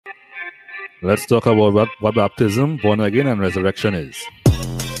Let's talk about what baptism, born again, and resurrection is.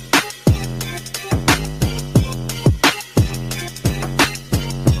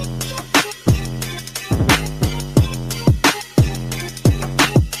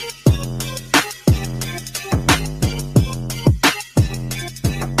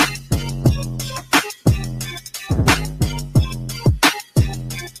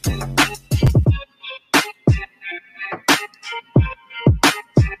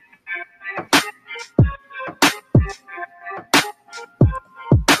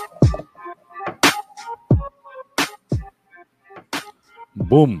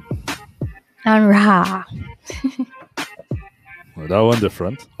 Boom. And Ra. Well, that one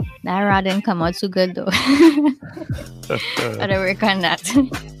different. That Ra didn't come out too good though. Gotta work on that.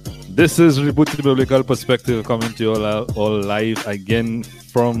 This is Rebooted Biblical Perspective coming to you all live again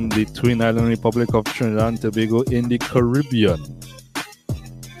from the Twin Island Republic of Trinidad and Tobago in the Caribbean.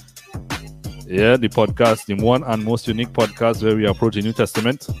 Yeah, the podcast, the one and most unique podcast where we approach the New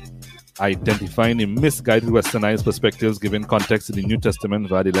Testament, identifying the misguided westernized perspectives, giving context to the New Testament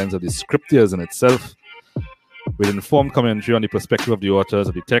via the lens of the scriptures in itself, with informed commentary on the perspective of the authors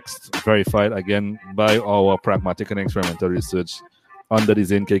of the text, verified again by our pragmatic and experimental research under the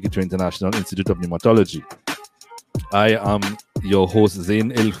Zane Kekitu International Institute of Pneumatology. I am your host,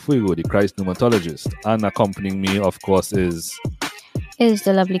 Zane El Fuego, the Christ pneumatologist, and accompanying me, of course, is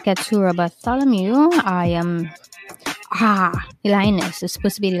the lovely Katura Bartholomew. I am Linus. It's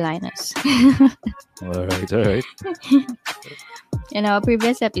supposed to be Linus. all right. In our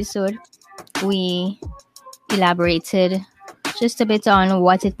previous episode, we elaborated just a bit on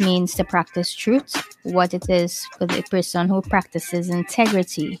what it means to practice truth, what it is for the person who practices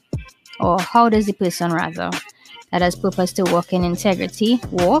integrity, or how does the person rather that has purpose to walk in integrity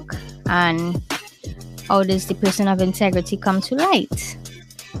walk, and how does the person of integrity come to light.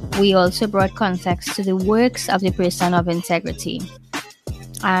 We also brought context to the works of the person of integrity,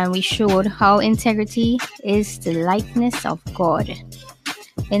 and we showed how integrity is the likeness of God.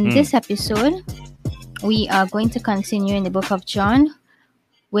 In this episode, we are going to continue in the book of John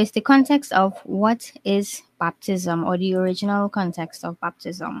with the context of what is baptism, or the original context of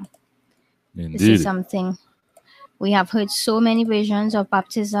baptism. Indeed. This is something we have heard so many versions of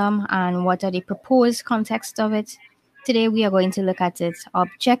baptism, and what are the proposed context of it. Today we are going to look at it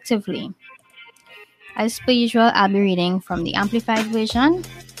objectively. As per usual, I'll be reading from the Amplified Version.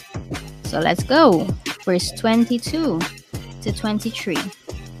 So let's go. Verse 22 to 23.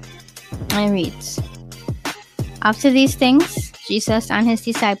 And it reads, "After these things, Jesus and his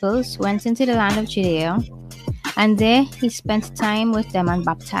disciples went into the land of Judea, and there he spent time with them and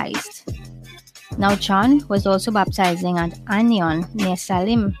baptized. Now John was also baptizing at Anion near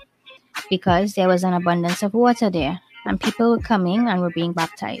Salim, because there was an abundance of water there, and people were coming and were being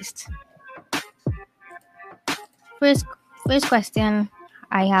baptized." First question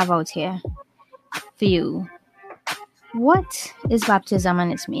I have out here for you. What is baptism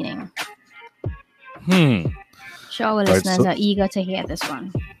and its meaning? Sure, our listeners are eager to hear this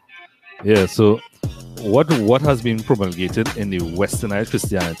one. Yeah, so what has been promulgated in the westernized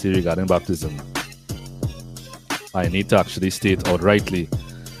Christianity regarding baptism, I need to actually state outrightly,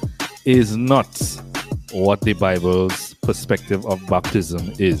 is not what the Bible's perspective of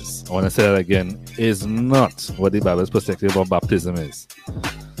baptism is. I want to say that again, is not what the Bible's perspective of baptism is.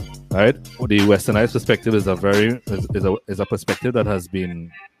 All right? The westernized perspective is a perspective that has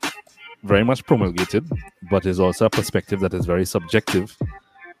been very much promulgated, but is also a perspective that is very subjective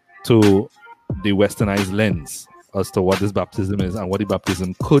to the westernized lens as to what this baptism is and what the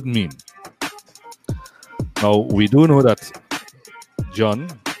baptism could mean. Now, we do know that John,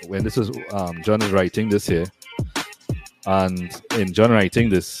 when this is John is writing this here, and in John writing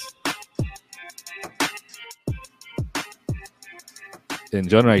this,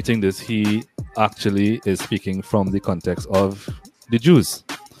 he actually is speaking from the context of the Jews,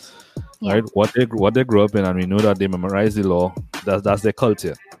 right? What they grew up in, and we know that they memorize the law. That's their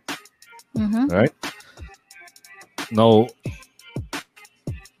culture, right? Now,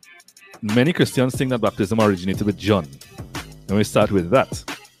 many Christians think that baptism originated with John. And we start with that.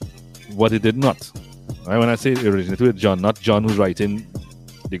 But it did not. Right? When I say it originated with John, not John who's writing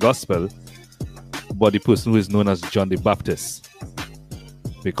the gospel, but the person who is known as John the Baptist.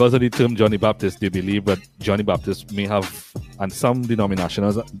 Because of the term John the Baptist, they believe that John the Baptist may have, and some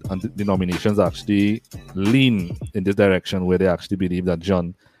denominations actually lean in this direction, where they actually believe that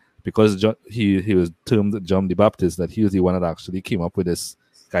John, because John, he was termed John the Baptist, that he was the one that actually came up with this,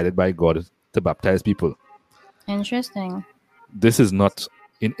 guided by God, to baptize people. Interesting. This is not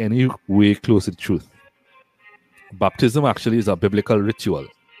in any way close to truth. Baptism actually is a biblical ritual.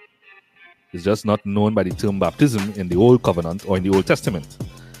 It's just not known by the term baptism in the Old Covenant or in the Old Testament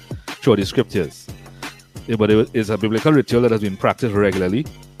through the scriptures. But it is a biblical ritual that has been practiced regularly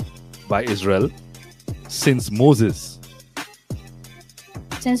by Israel since Moses.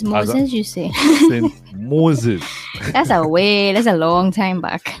 Since Moses, you say? Since Moses. That's a long time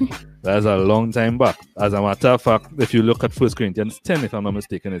back. That's a long time back. As a matter of fact, if you look at 1 Corinthians 10, if I'm not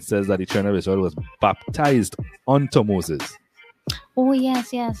mistaken, it says that the children of Israel was baptized unto Moses. Oh,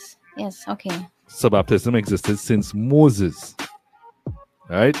 yes. Okay. So baptism existed since Moses.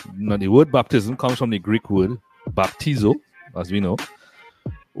 Right? Now, the word baptism comes from the Greek word baptizo, as we know,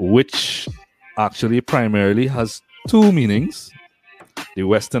 which actually primarily has two meanings. The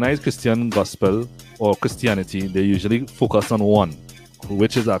westernized Christian gospel or Christianity, they usually focus on one,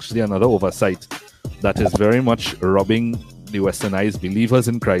 which is actually another oversight that is very much robbing the westernized believers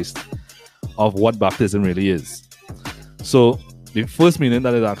in Christ of what baptism really is. So the first meaning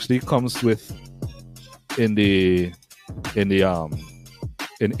that it actually comes with in the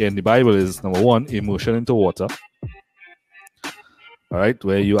Bible is, number one, immersion into water. All right,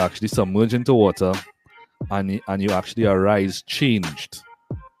 where you actually submerge into water and you actually arise changed.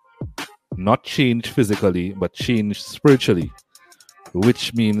 Not changed physically, but changed spiritually,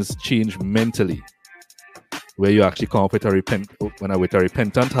 which means change mentally, where you actually come up with a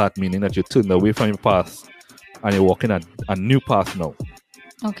repentant heart, meaning that you turned away from your past and you're walking a new path now.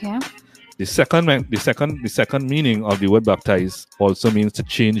 Okay. The second meaning of the word baptize also means to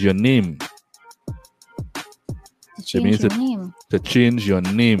change your name. To change your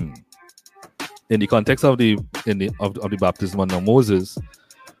name. In the context of the baptism under Moses,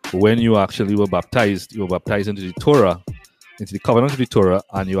 when you actually were baptized, you were baptized into the Torah, into the covenant of the Torah,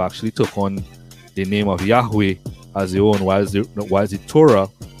 and you actually took on the name of Yahweh as your own, whilst the Torah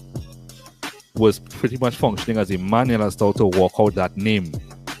was pretty much functioning as a manual as to how to walk out that name,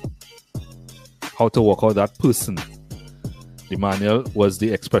 how to walk out that person. The manual was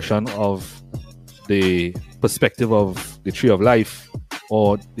the expression of the perspective of the tree of life,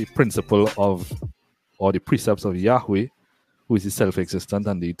 or the principle of, or the precepts of Yahweh, who is the self-existent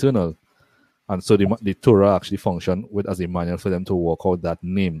and the eternal. And so the Torah actually functioned as a manual for them to walk out that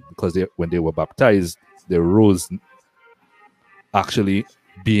name, because when they were baptized, they rose actually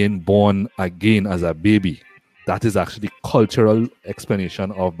being born again as a baby. That is actually cultural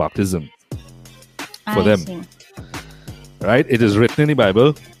explanation of baptism for them. See. Right? It is written in the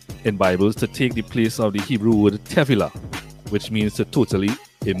Bible, in Bibles, to take the place of the Hebrew word tevilah, which means to totally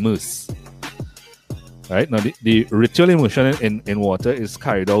immerse. Right? Now, the ritual immersion in water is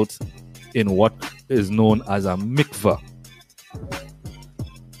carried out in what is known as a mikvah.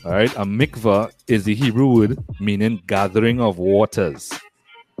 All right? A mikvah is the Hebrew word meaning gathering of waters,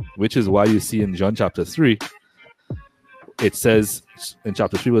 which is why you see in John chapter 3, it says, in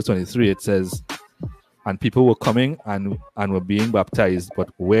chapter 3, verse 23, it says, and people were coming and were being baptized. But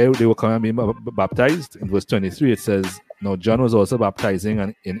where they were coming and being baptized, in verse 23, it says, now John was also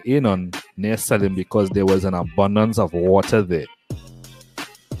baptizing in Aenon near Salim, because there was an abundance of water there.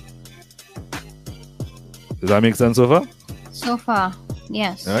 Does that make sense so far? So far,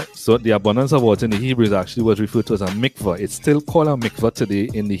 yes. All right. So the abundance of water in the Hebrew is actually what's referred to as a mikvah. It's still called a mikvah today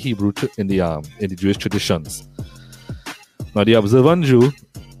in the Hebrew, in the Jewish traditions. Now the observant Jew,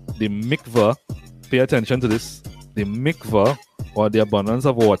 the mikvah, pay attention to this, the mikvah, or the abundance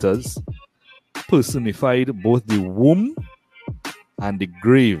of waters, personified both the womb and the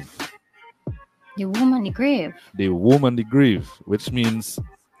grave. The womb and the grave. The womb and the grave, which means,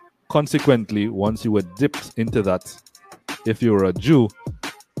 consequently, once you were dipped into that, if you were a Jew,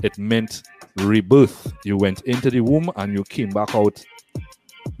 it meant rebirth. You went into the womb and you came back out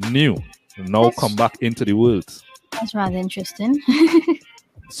new. Now come back into the world. That's rather interesting.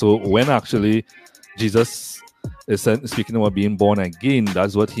 So when actually Jesus is speaking about being born again,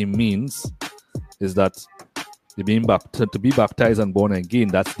 that's what he means, is that to be baptized and born again,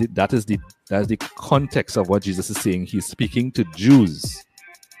 that's the context of what Jesus is saying. He's speaking to Jews.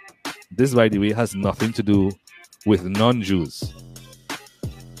 This, by the way, has nothing to do with non-Jews.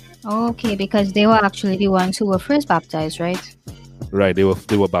 Okay, because they were actually the ones who were first baptized, right? Right, they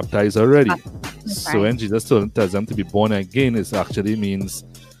were baptized already. So right. when Jesus tells them to be born again, it actually means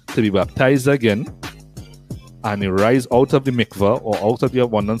to be baptized again and rise out of the mikvah, or out of the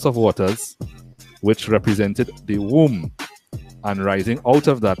abundance of waters, which represented the womb, and rising out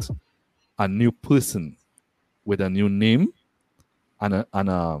of that a new person with a new name and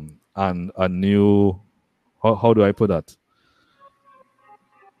a new, how do I put that?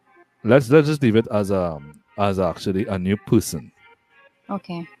 Let's just leave it as actually a new person.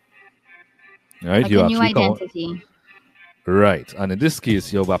 Okay. Right? Like a new identity. Right. And in this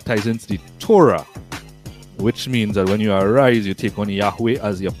case, you're baptized into the Torah, which means that when you arise, you take on Yahweh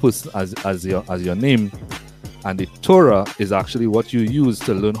as your as your name. And the Torah is actually what you use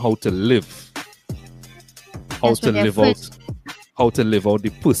to learn how to live. How to live out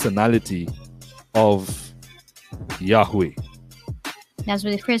the personality of Yahweh. That's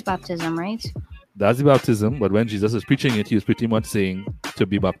with the first baptism, right? That's the baptism, but when Jesus is preaching it, he was pretty much saying to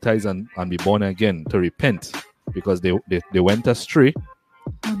be baptized and be born again, to repent, because they went astray.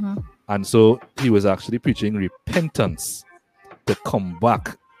 Mm-hmm. And so he was actually preaching repentance to come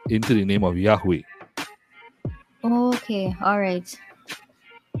back into the name of Yahweh. Okay, all right.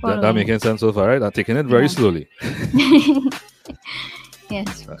 That making sense so far, right? I'm taking it very slowly.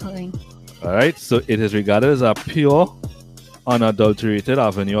 Yes, following. All right, so it is regarded as a pure, unadulterated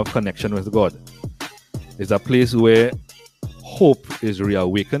avenue of connection with God. It's a place where hope is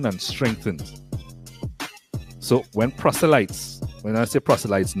reawakened and strengthened. So when I say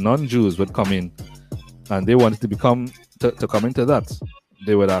proselytes, non-Jews would come in and they wanted to come into that,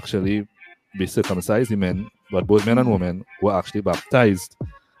 they would actually be circumcised, the men, but both men and women were actually baptized,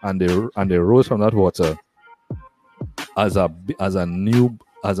 and they rose from that water as a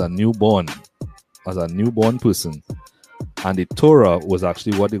newborn person. And the Torah was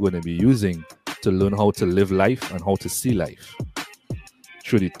actually what they're going to be using to learn how to live life and how to see life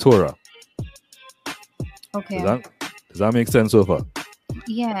through the Torah. Okay. Does that make sense so far?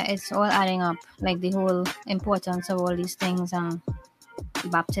 Yeah, it's all adding up, like the whole importance of all these things and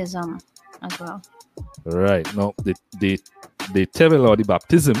baptism as well. Right. Now, the Tevel, or the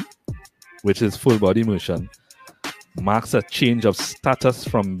baptism, which is full body immersion, marks a change of status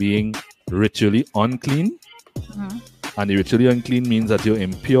from being ritually unclean. Mm-hmm. And the ritually unclean means that you're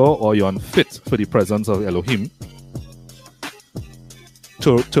impure or you're unfit for the presence of Elohim,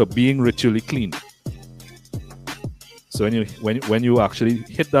 to being ritually clean. So when you actually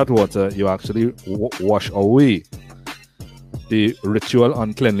hit that water, you actually wash away the ritual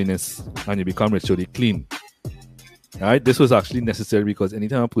uncleanliness and you become ritually clean. All right, this was actually necessary because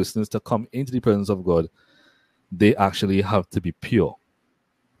anytime a person is to come into the presence of God, they actually have to be pure.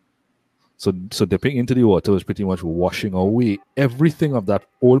 So dipping into the water was pretty much washing away everything of that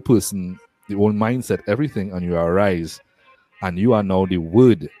old person, the old mindset, everything, and you arise, and you are now the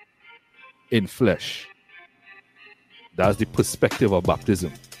Word in flesh. That's the perspective of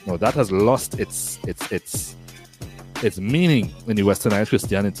baptism. Now that has lost its meaning in the Westernized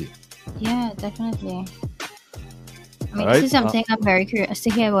Christianity. Yeah, definitely. I mean, this is something I'm very curious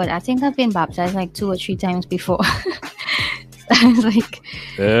to hear about. I think I've been baptized like 2 or 3 times before. I was like,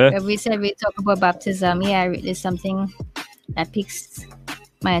 when we said we talk about baptism, it's something that piques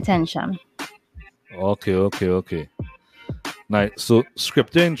my attention. Okay. Now, so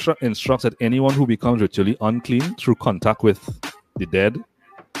Scripture instructs that anyone who becomes ritually unclean through contact with the dead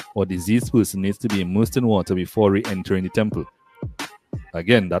or diseased person needs to be immersed in water before re-entering the temple.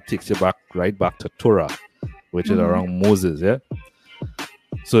 Again, that takes you right back to Torah, which is around Moses, yeah?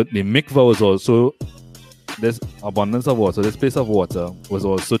 So the mikvah was also, this abundance of water, this place of water, was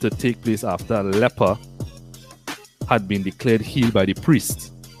also to take place after a leper had been declared healed by the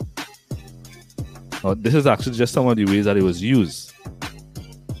priest. Now, this is actually just some of the ways that it was used.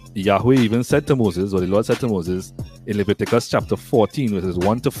 Yahweh even said to Moses, or the Lord said to Moses, in Leviticus chapter 14, verses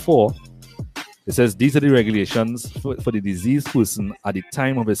 1-4, it says, these are the regulations for the diseased person at the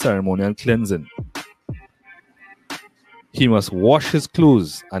time of his ceremonial cleansing. He must wash his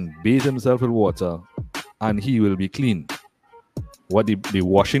clothes and bathe himself with water, and he will be clean. What the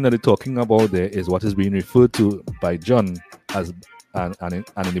washing that they're talking about there is what is being referred to by John as and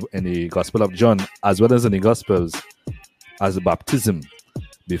in the Gospel of John, as well as in the Gospels, as baptism.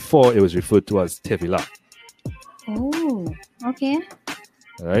 Before it was referred to as tevilah. Oh, okay.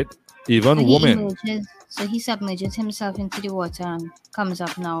 All right. Even women. So he submerges himself into the water and comes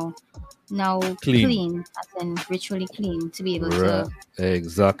up now clean, as in ritually clean, to be able to.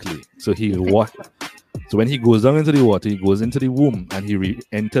 Exactly. So So when he goes down into the water, he goes into the womb and he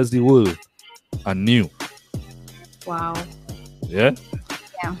re-enters the world anew. Wow. Yeah.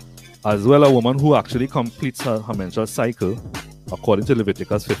 As well, a woman who actually completes her menstrual cycle, according to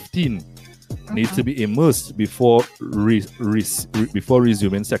Leviticus 15, needs to be immersed before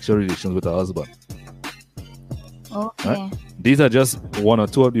resuming sexual relations with her husband. Okay. Right? These are just one or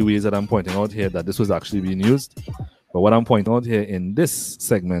two of the ways that I'm pointing out here that this was actually being used. But what I'm pointing out here in this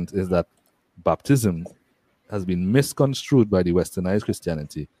segment is that baptism has been misconstrued by the Westernized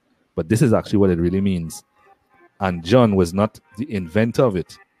Christianity. But this is actually what it really means. And John was not the inventor of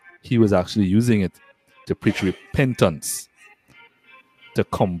it. He was actually using it to preach repentance, to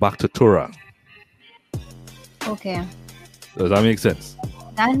come back to Torah. Okay. Does that make sense?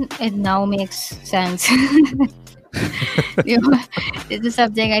 Then it now makes sense. This is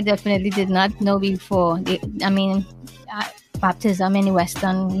something I definitely did not know before. Baptism in the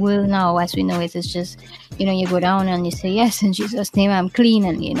Western world now, as we know it, is just, you go down and you say, yes, in Jesus' name, I'm clean,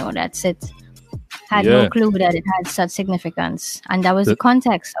 and that's it. Had no clue that it had such significance. And that was the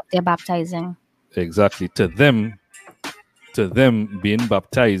context of their baptizing. Exactly. To them, being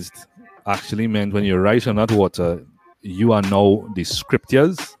baptized actually meant when you rise on that water, you are now the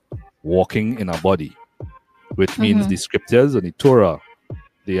scriptures walking in a body, which means the scriptures or the Torah,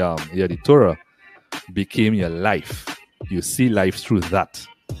 the Torah became your life. You see life through that.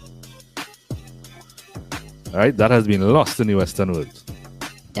 All right, that has been lost in the Western world.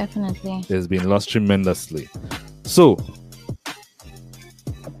 Definitely. It's been lost tremendously. So,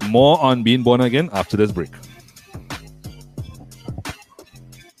 more on being born again after this break.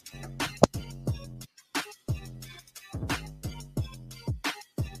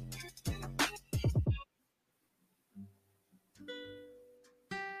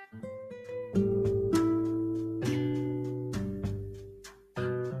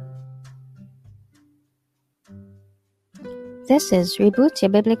 This is Reboot Your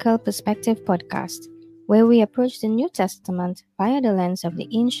Biblical Perspective podcast, where we approach the New Testament via the lens of the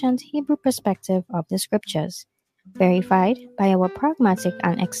ancient Hebrew perspective of the Scriptures, verified by our pragmatic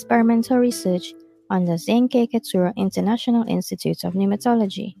and experimental research on the Zenke Keturah International Institute of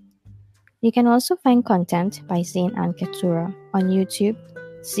Pneumatology. You can also find content by Zane and Keturah on YouTube,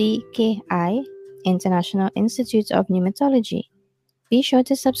 ZKI International Institute of Pneumatology. Be sure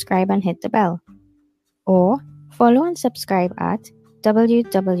to subscribe and hit the bell. Or follow and subscribe at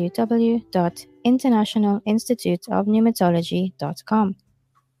www.internationalinstituteofpneumatology.com.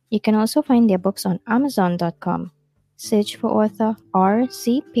 You can also find their books on Amazon.com. Search for author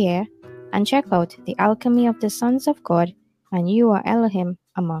R.C. Pierre and check out The Alchemy of the Sons of God and You Are Elohim,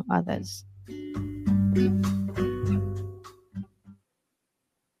 among others.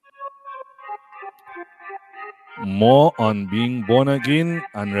 More on being born again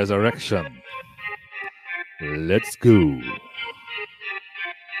and resurrection. Let's go.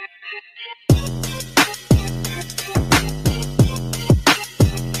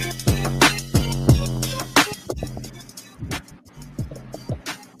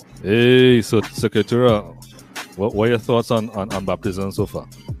 Hey, so Keturah, what are your thoughts on baptism so far?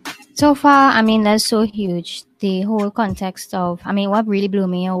 So far, that's so huge. The whole context of, what really blew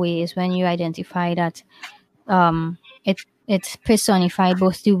me away is when you identify that it personified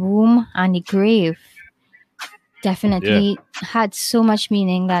both the womb and the grave. Definitely had so much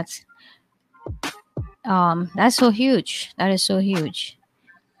meaning that that's so huge. That is so huge.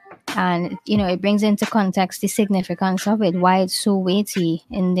 And, it brings into context the significance of it, why it's so weighty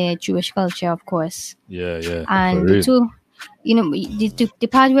in the Jewish culture, of course. Yeah. And the two, the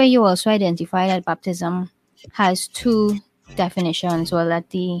part where you also identify that baptism has two definitions, well, that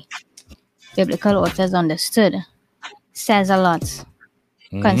the biblical authors understood, says a lot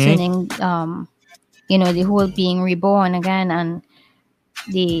concerning, the whole being reborn again, and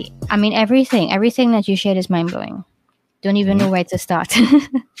everything that you shared is mind-blowing. Don't even know where to start.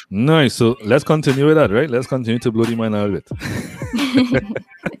 Nice. So let's continue with that, right? Let's continue to blow the mind out of it.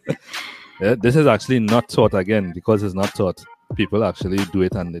 This is actually not taught again, because it's not taught. People actually do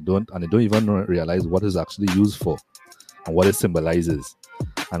it and they don't even realize what it's actually used for and what it symbolizes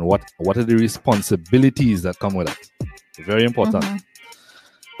and what are the responsibilities that come with it. Very important.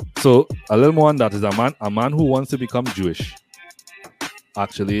 So a little more on that is a man who wants to become Jewish,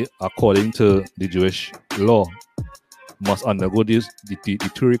 actually, according to the Jewish law, must undergo the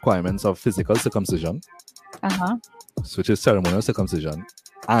two requirements of physical circumcision, which is ceremonial circumcision,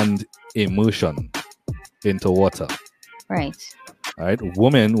 and immersion into water. Right. All right.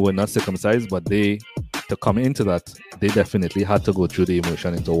 Women were not circumcised, but to come into that, they definitely had to go through the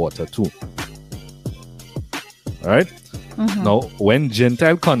immersion into water too. All right. Now, when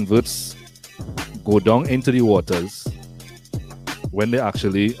Gentile converts go down into the waters, when they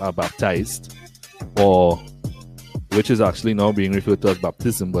actually are baptized, or which is actually now being referred to as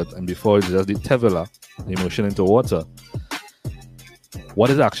baptism, and before it's just the tevela, the immersion into water, what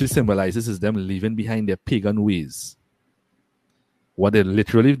it actually symbolizes is them leaving behind their pagan ways. What they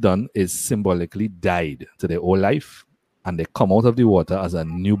literally done is symbolically died to their old life, and they come out of the water as a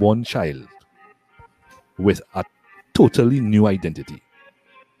newborn child with a totally new identity.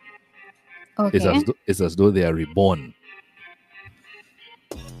 Okay. It's as though they are reborn.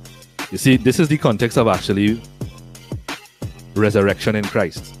 You see, this is the context of actually resurrection in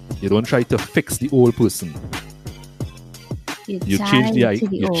Christ. You don't try to fix the old person. You change the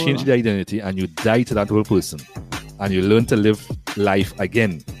identity and you die to that old person, and you learn to live life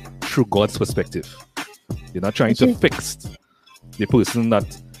again through God's perspective. You're not trying to fix the person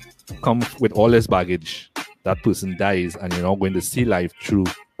that comes with all this baggage. That person dies, and you're not going to see life through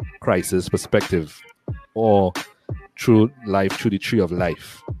Christ's perspective or through life through the tree of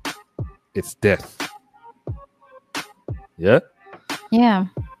life. It's death. Yeah? Yeah.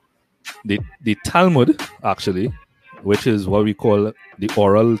 The Talmud, actually, which is what we call the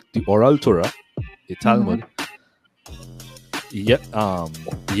oral Torah, the Talmud,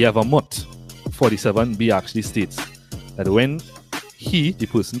 Yevamot 47b actually states that when the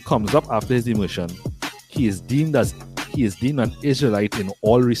person comes up after his immersion, he is deemed an Israelite in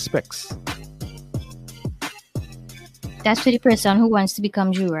all respects. That's for the person who wants to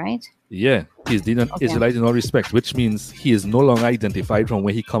become Jew, right? Yeah, he's deemed an Israelite in all respects, which means he is no longer identified from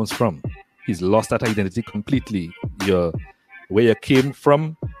where he comes from. He's lost that identity completely. Where you came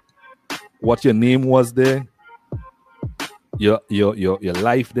from, what your name was there, your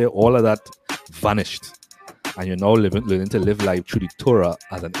life there, all of that vanished. And you're now learning to live life through the Torah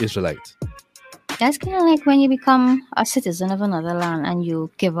as an Israelite. That's kind of like when you become a citizen of another land and you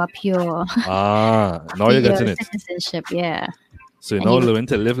give up your now you're getting it. Citizenship, yeah. So you're now learning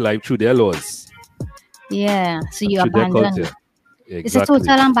to live life through their laws. Yeah, so you abandon. Exactly. It's a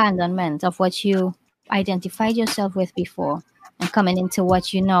total abandonment of what you identified yourself with before and coming into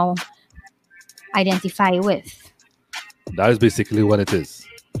what you now identify with. That is basically what it is.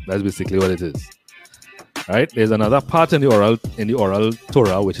 All right. There's another part in the oral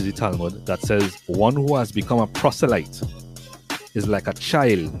Torah, which is the Talmud, that says one who has become a proselyte is like a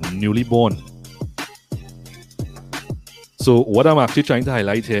child newly born. So what I'm actually trying to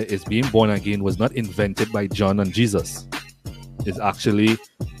highlight here is being born again was not invented by John and Jesus. It's actually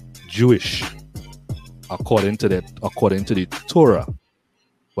Jewish, according to the Torah.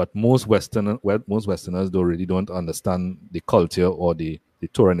 But most Westerners don't understand the culture or the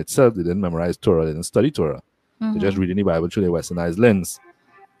Torah in itself. They didn't memorize Torah, they didn't study Torah. They're just reading the Bible through their Westernized lens.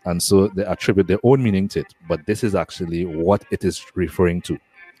 And so they attribute their own meaning to it. But this is actually what it is referring to.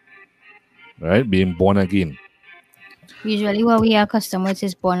 Right? Being born again. Usually what we are accustomed with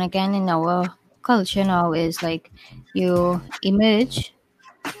is born again in our culture now is like you emerge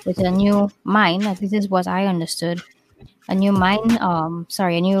with a new mind. This is what I understood. A new mind,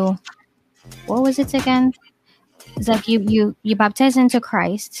 what was it again? It's like you baptize into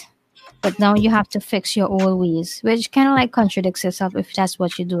Christ, but now you have to fix your old ways, which kind of like contradicts itself if that's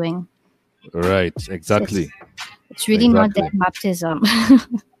what you're doing. Right, exactly. So it's really not that baptism.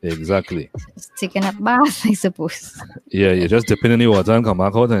 Exactly. It's taking a bath, I suppose. Yeah, you're just dipping in the water and come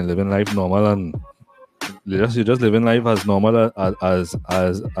back out and living life normal, and you're just living life as normal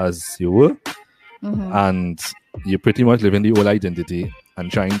as you were. And you're pretty much living the old identity and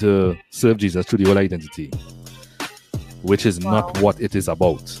trying to serve Jesus through the old identity, which is not what it is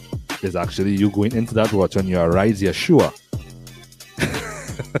about. It's actually you going into that water and you arise Yeshua.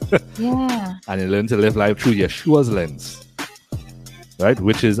 Yeah. And you learn to live life through Yeshua's lens. Right?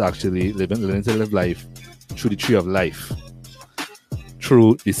 Which is actually learning to live life through the tree of life.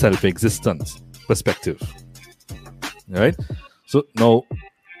 Through the self-existent perspective. Right? So now,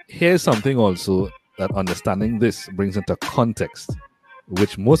 here's something also that understanding this brings into context,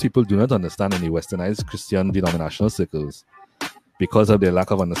 which most people do not understand in the westernized Christian denominational circles because of their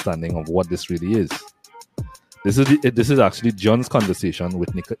lack of understanding of what this really is. This is actually John's conversation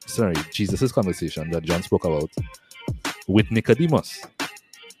with Jesus' conversation that John spoke about with Nicodemus.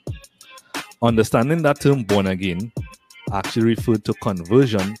 Understanding that term born again actually referred to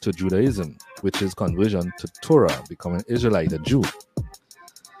conversion to Judaism, which is conversion to Torah, becoming Israelite, a Jew.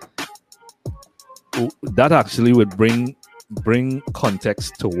 That actually would bring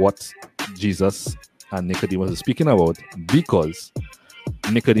context to what Jesus and Nicodemus are speaking about, because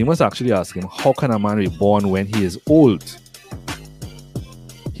Nicodemus actually asked him, how can a man be born when he is old?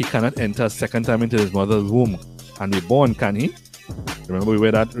 He cannot enter a second time into his mother's womb and be born, can he? Remember we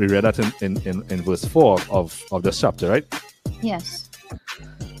read that in verse 4 of this chapter, right? Yes.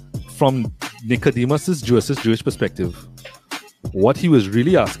 From Nicodemus's Jewish perspective, what he was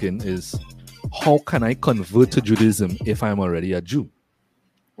really asking is, how can I convert to Judaism if I'm already a Jew?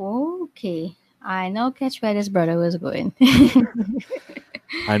 Okay. I now catch where this brother was going.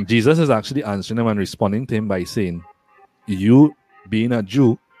 And Jesus is actually answering him and responding to him by saying, you being a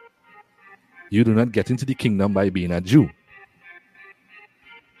Jew, you do not get into the kingdom by being a Jew.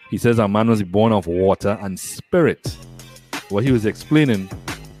 He says a man was born of water and spirit. What he was explaining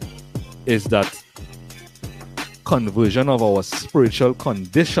is that conversion of our spiritual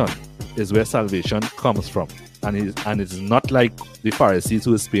condition is where salvation comes from. And it's not like the Pharisees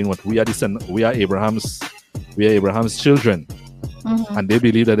who explain what we are Abraham's We are Abraham's children. Mm-hmm. And they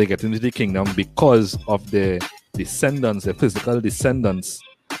believe that they get into the kingdom because of their descendants, their physical descendants,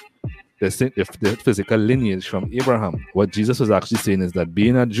 their physical lineage from Abraham. What Jesus was actually saying is that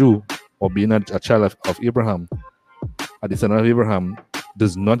being a Jew or being a child of Abraham, a descendant of Abraham,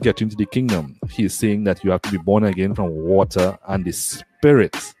 does not get you into the kingdom. He is saying that you have to be born again from water and the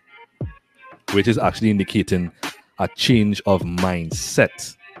Spirit, which is actually indicating a change of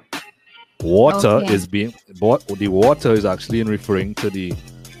mindset. Water is being bought. The water is actually referring to the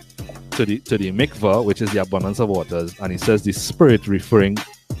mikvah, which is the abundance of waters, and he says the Spirit referring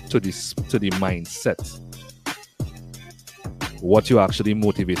to the mindset. What you're actually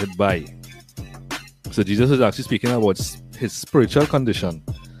motivated by. So Jesus is actually speaking about his spiritual condition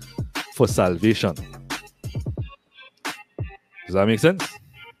for salvation. Does that make sense?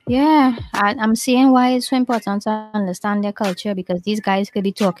 Yeah, I'm seeing why it's so important to understand their culture, because these guys could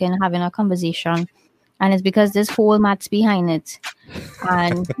be talking, having a conversation, and it's because there's whole maths behind it.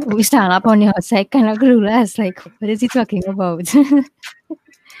 And we stand up on the outside kind of clueless, like, what is he talking about?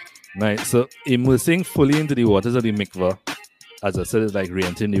 Right, so immersing fully into the waters of the mikvah, as I said, is like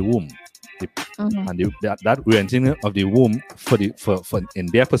re-entering the womb. And that re-entering of the womb, for in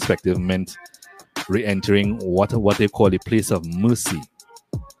their perspective, meant re-entering what they call the place of mercy,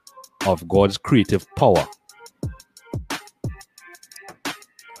 of God's creative power.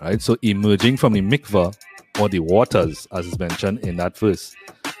 Right, so emerging from the mikvah, or the waters, as is mentioned in that verse,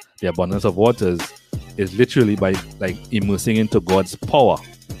 the abundance of waters, is literally by like immersing into God's power,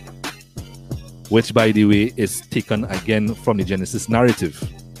 which, by the way, is taken again from the Genesis narrative,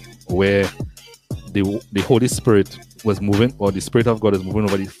 where the Holy Spirit was moving, or the Spirit of God is moving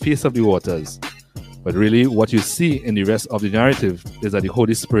over the face of the waters. But really, what you see in the rest of the narrative is that the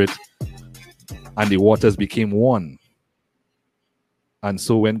Holy Spirit and the waters became one. And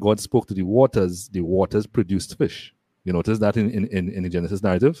so when God spoke to the waters produced fish. You notice that in the Genesis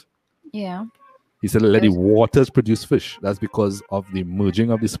narrative? Yeah. He said, let the waters produce fish. That's because of the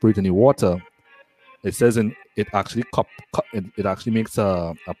merging of the Spirit in the water. It says it actually makes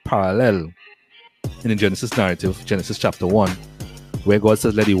a parallel in the Genesis narrative, Genesis chapter 1, where God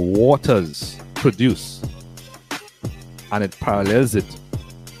says, let the waters produce. And it parallels it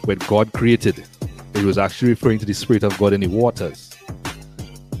with God created. It was actually referring to the Spirit of God in the waters.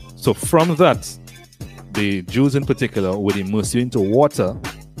 So from that, the Jews in particular would immerse you into water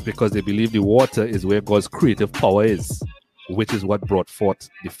because they believe the water is where God's creative power is, which is what brought forth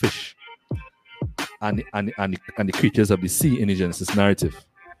the fish and the creatures of the sea in the Genesis narrative.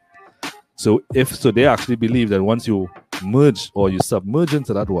 So they actually believe that once you merge or you submerge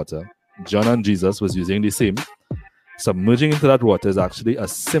into that water, John and Jesus was using the same. Submerging into that water is actually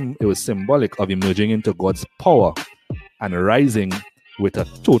it was symbolic of emerging into God's power and rising with a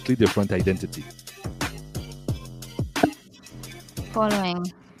totally different identity.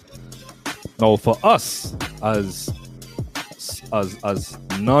 Following. Now, for us as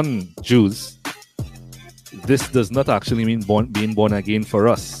non-Jews, this does not actually mean being born again for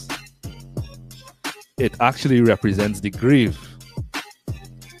us. It actually represents the grave,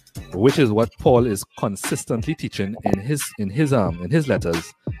 which is what Paul is consistently teaching in his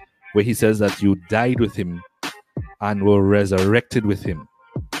letters, where he says that you died with him and were resurrected with him.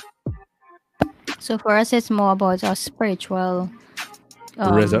 So for us, it's more about our spiritual.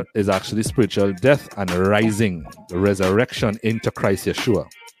 Is actually spiritual death and rising, the resurrection into Christ Yeshua.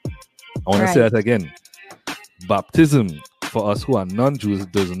 I want to say that again. Baptism for us who are non-Jews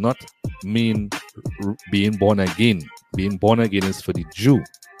does not mean being born again. Being born again is for the Jew.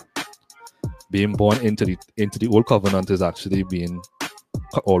 Being born into the old covenant is actually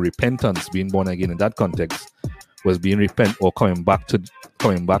repentance. Being born again in that context was being coming back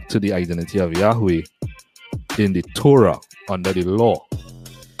to the identity of Yahweh in the Torah under the law.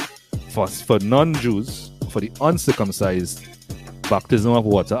 For non-Jews, for the uncircumcised, baptism of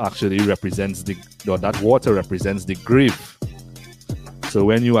water actually represents that water represents the grave. So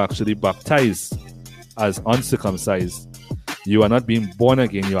when you actually baptize as uncircumcised, you are not being born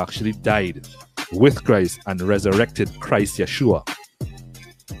again, you actually died with Christ and resurrected Christ Yeshua.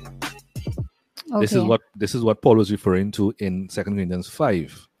 Okay. This is what Paul was referring to in 2 Corinthians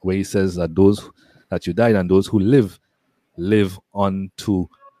 5, where he says that those that you died and those who live unto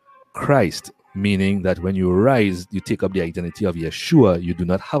Christ, meaning that when you rise, you take up the identity of Yeshua. You do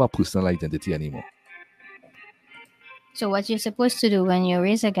not have a personal identity anymore. So what you're supposed to do when you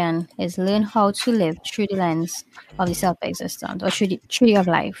raise again is learn how to live through the lens of the self-existent, or through the tree of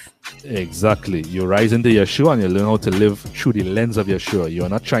life. Exactly. You rise into Yeshua and you learn how to live through the lens of Yeshua. You are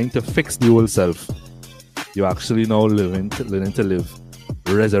not trying to fix the old self. You're actually now learning to live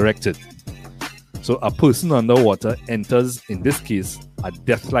resurrected. So a person underwater enters, in this case, a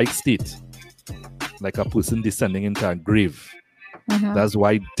death-like state, like a person descending into a grave. That's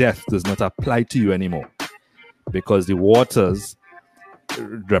why death does not apply to you anymore, because the waters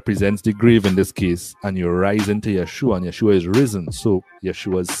represents the grave in this case, and you rise into Yeshua, and Yeshua is risen. So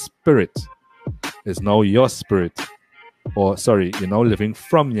Yeshua's spirit is now your spirit, or sorry, you're now living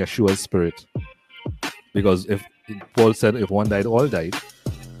from Yeshua's spirit. Because if Paul said, if one died, all died.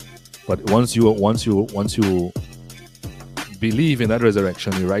 But once you believe in that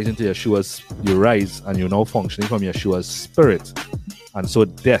resurrection, you rise into Yeshua's, you rise, and you're now functioning from Yeshua's spirit. And so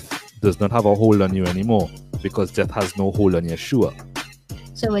death does not have a hold on you anymore, because death has no hold on Yeshua.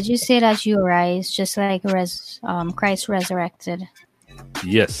 So would you say that you rise just like Christ resurrected?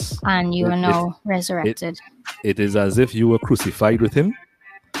 Yes. And you are now resurrected. It is as if you were crucified with him,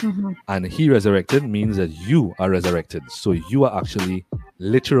 and he resurrected means that you are resurrected. So you are actually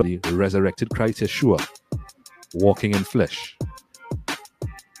literally resurrected Christ Yeshua, walking in flesh.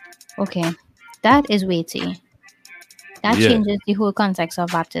 Okay. That is weighty. That changes the whole context of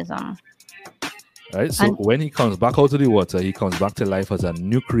baptism. Right? So when he comes back out of the water, he comes back to life as a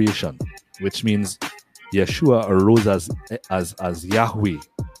new creation, which means Yeshua arose as Yahweh,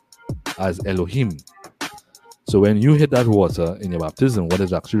 as Elohim. So when you hit that water in your baptism, what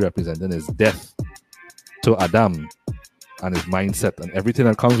is actually representing is death to Adam and his mindset and everything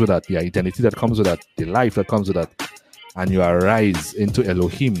that comes with that, the identity that comes with that, the life that comes with that. And you arise into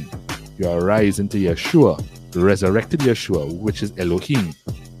Elohim. You arise into Yeshua, resurrected Yeshua, which is Elohim,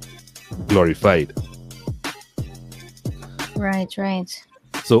 glorified. Right.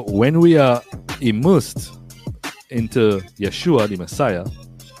 So when we are immersed into Yeshua, the Messiah,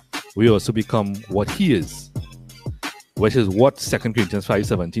 we also become what he is, which is what 2 Corinthians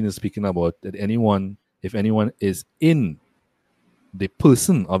 5:17 is speaking about, that if anyone is in the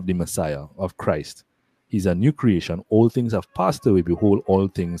person of the Messiah, of Christ, he's a new creation. All things have passed away. Behold, all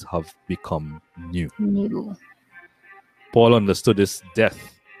things have become new. Paul understood this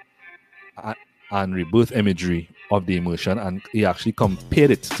death and rebirth imagery of the immersion, and he actually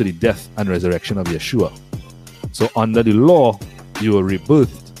compared it to the death and resurrection of Yeshua. So under the law, you were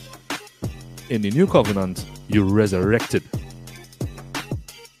rebirthed. In the new covenant, you resurrected.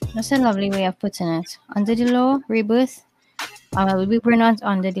 That's a lovely way of putting it. Under the law, rebirth. We were not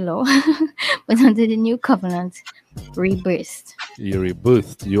under the law, but under the new covenant, rebirth. You're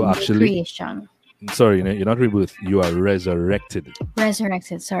rebirthed. You actually creation. Sorry, you're not rebirthed. You are resurrected.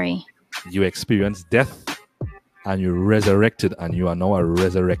 Resurrected. Sorry. You experienced death, and you resurrected, and you are now a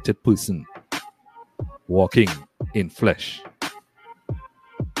resurrected person, walking in flesh.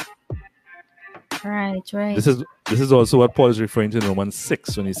 Right. This is also what Paul is referring to in Romans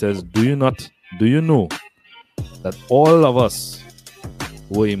 6 when he says, do you know that all of us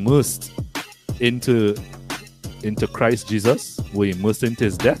were immersed into Christ Jesus, were immersed into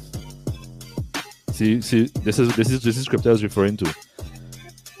his death? See, this is scripture I was referring to.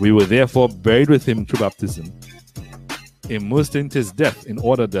 We were therefore buried with him through baptism, immersed into his death, in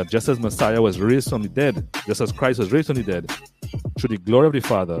order that just as Messiah was raised from the dead, just as Christ was raised from the dead, through the glory of the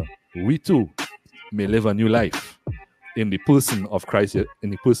Father, we too may live a new life in the person of Christ,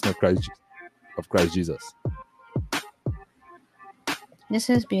 of Christ Jesus. This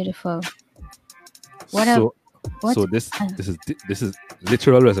is beautiful. So this is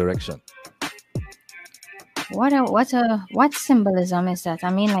literal resurrection. What symbolism is that? I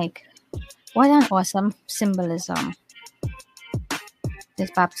mean, like, what an awesome symbolism, this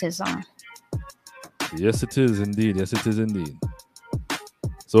baptism. Yes, it is indeed.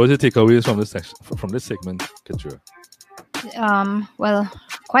 So what are your takeaways from this segment, Keturah? Well,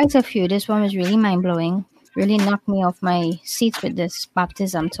 quite a few. This one was really mind-blowing. Really knocked me off my seat with this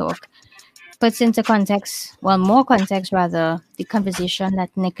baptism talk. Puts into context, more context rather, the conversation that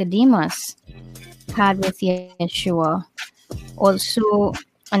Nicodemus had with Yeshua. Also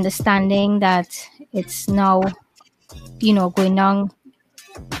understanding that it's now, going on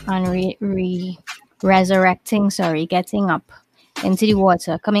and getting up into the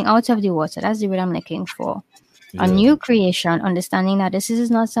water, coming out of the water. That's the word I'm looking for. Yeah. A new creation, understanding that this is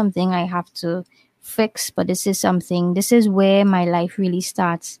not something I have to fix, but this is where my life really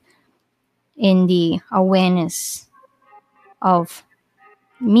starts, in the awareness of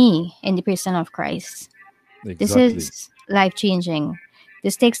me in the person of Christ. Exactly. This is life-changing.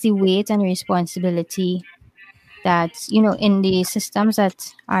 This takes the weight and responsibility that, in the systems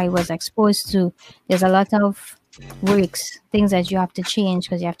that I was exposed to, there's a lot of works, things that you have to change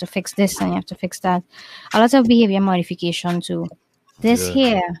because you have to fix this and you have to fix that. A lot of behavior modification too. This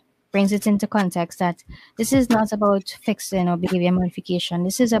here brings it into context that this is not about fixing or behavior modification.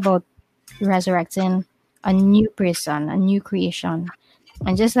 This is about resurrecting a new person, a new creation.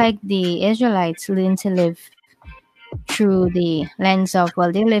 And just like the Israelites learned to live through the lens of,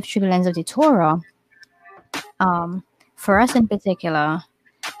 well, they live through the lens of the Torah. For us in particular,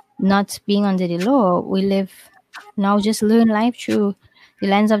 not being under the law, we live now, just learn life through the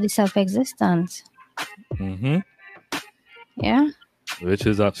lens of the self-existence. Mm-hmm. Yeah. Which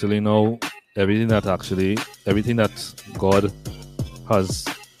is actually now everything that God has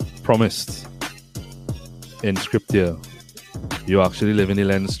promised in scripture. You actually live in the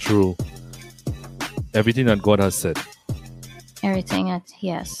lens through everything that God has said. Everything that,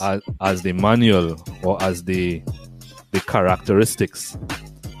 yes. As the manual or as the characteristics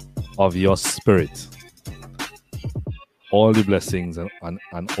of your spirit. All the blessings and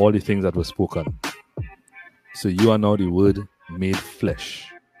all the things that were spoken. So you are now the Word made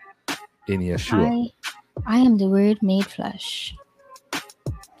flesh in Yeshua. I am the Word made flesh.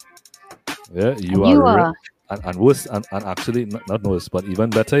 Yeah, you are. And worse, and actually, not worse, but even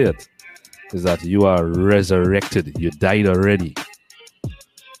better yet, is that you are resurrected. You died already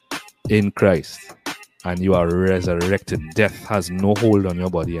in Christ. And you are resurrected. Death has no hold on your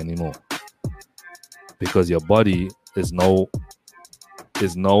body anymore. Because your body is now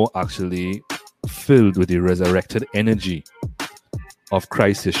actually filled with the resurrected energy of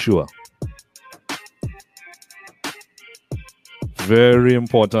Christ Yeshua. Very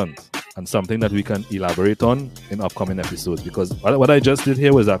important, and something that we can elaborate on in upcoming episodes, because what I just did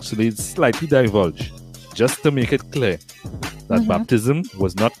here was actually slightly divulge, just to make it clear that baptism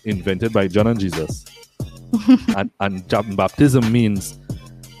was not invented by John and Jesus. and baptism means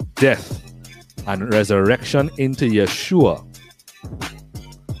death and resurrection into Yeshua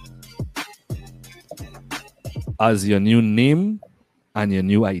as your new name and your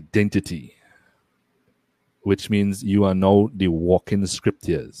new identity, which means you are now the walking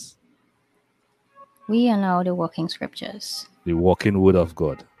scriptures. We are now the walking scriptures. The walking word of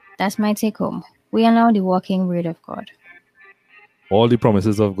God. That's my take home. We are now the walking word of God. All the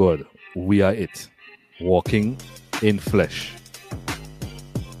promises of God, we are it. Walking in flesh.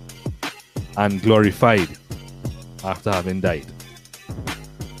 And glorified after having died.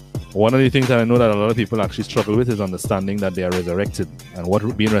 One of the things that I know that a lot of people actually struggle with is understanding that they are resurrected and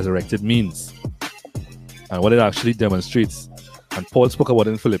what being resurrected means and what it actually demonstrates. And Paul spoke about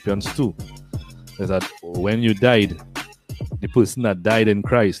it in Philippians 2, is that when you died, the person that died in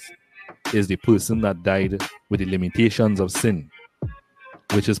Christ is the person that died with the limitations of sin,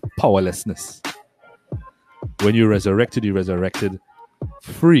 which is powerlessness. When you resurrected, you resurrected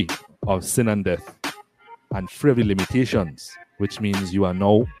free of sin and death and free of the limitations, which means you are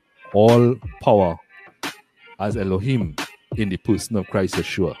now all power as Elohim in the person of Christ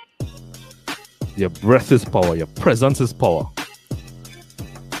Yeshua. Your breath is power. Your presence is power.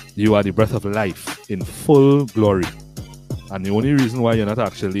 You are the breath of life in full glory. And the only reason why you're not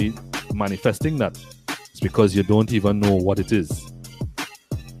actually manifesting that is because you don't even know what it is.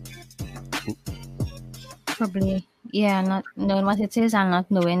 Probably, yeah, not knowing what it is and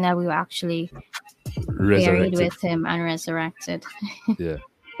not knowing that we were actually Resurrected. buried with him and resurrected. Yeah.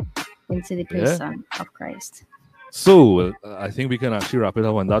 Into the person of Christ. So I think we can actually wrap it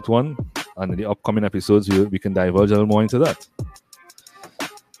up on that one, and in the upcoming episodes we can divulge a little more into that.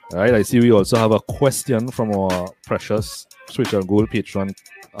 All right, I see we also have a question from our precious Spiritual Gold patron,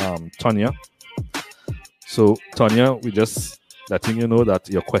 Tanya. So Tanya, we just letting you know that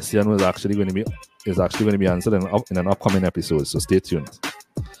your question is actually going to be answered in an upcoming episode. So stay tuned.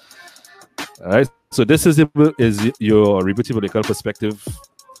 All right. So this is your Rebooted Biblical Perspective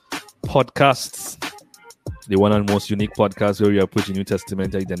podcasts, the one and most unique podcast where we are approaching New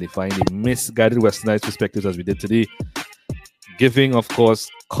Testament, identifying the misguided westernized perspectives as we did today, giving, of course,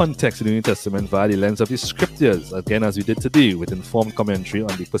 context to the New Testament via the lens of the scriptures, again, as we did today, with informed commentary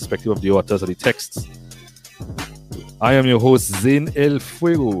on the perspective of the authors of the texts. I am your host, Zain El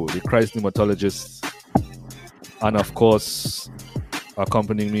Fuego, the Christ pneumatologist, and of course,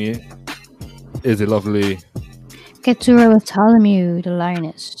 accompanying me is the lovely Keturah Bartholomew, the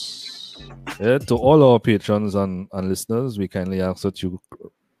lioness. To all our patrons and listeners, we kindly ask that you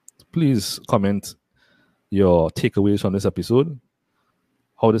please comment your takeaways from this episode,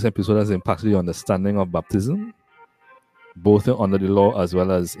 how this episode has impacted your understanding of baptism, both under the law as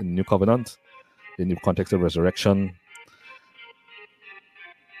well as in the New Covenant, in the context of resurrection,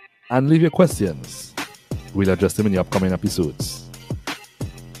 and leave your questions. We'll address them in the upcoming episodes.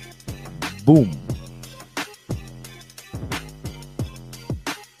 Boom.